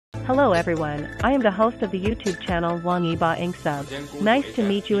Hello everyone, I am the host of the YouTube channel Wang Yibo ENGSUB. Nice to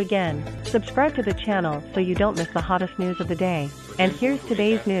meet you again. Subscribe to the channel so you don't miss the hottest news of the day. And here's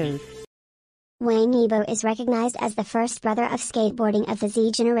today's news. Wang Yibo is recognized as the first brother of skateboarding of the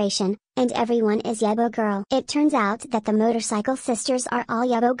Z generation, and everyone is Yebo Girl. It turns out that the motorcycle sisters are all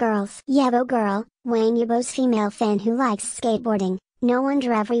Yebo Girls. Yebo Girl, Wang Yibo's female fan who likes skateboarding. No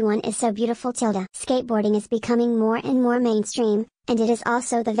wonder everyone is so beautiful. Skateboarding is becoming more and more mainstream, and it is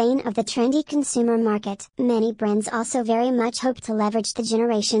also the vein of the trendy consumer market. Many brands also very much hope to leverage the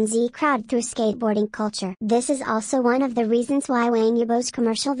Generation Z crowd through skateboarding culture. This is also one of the reasons why Wang Yibo's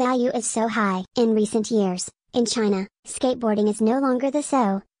commercial value is so high. In recent years, in China, skateboarding is no longer the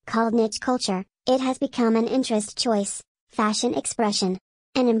so-called niche culture, it has become an interest choice, fashion expression.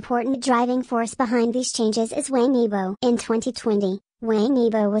 An important driving force behind these changes is Wang Yibo. In 2020, Wang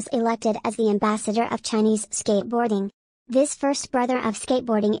Yibo was elected as the ambassador of Chinese skateboarding. This first brother of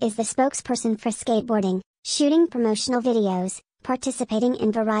skateboarding is the spokesperson for skateboarding, shooting promotional videos, participating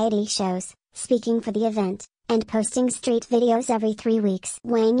in variety shows, speaking for the event, and posting street videos every 3 weeks.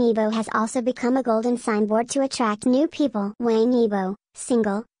 Wang Yibo has also become a golden signboard to attract new people. Wang Yibo,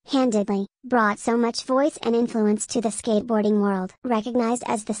 single-handedly, brought so much voice and influence to the skateboarding world. Recognized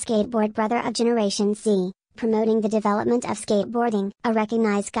as the Skateboard Brother of Generation Z, promoting the development of skateboarding, a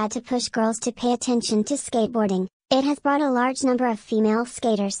recognized guide to push girls to pay attention to skateboarding. It has brought a large number of female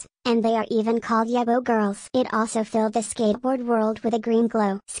skaters, and they are even called Yebo Girls. It also filled the skateboard world with a green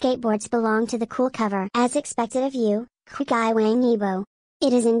glow. Skateboards belong to the cool cover. As expected of you, Kugai Wang Yibo.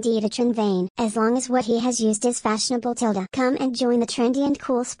 It is indeed a trend vein, as long as what he has used is fashionable. Come and join the trendy and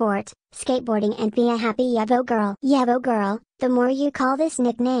cool sport, skateboarding, and be a happy Yebo Girl. Yebo Girl, the more you call this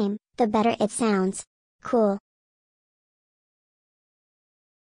nickname, the better it sounds. Cool.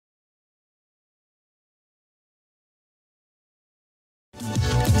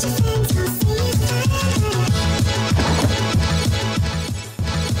 Just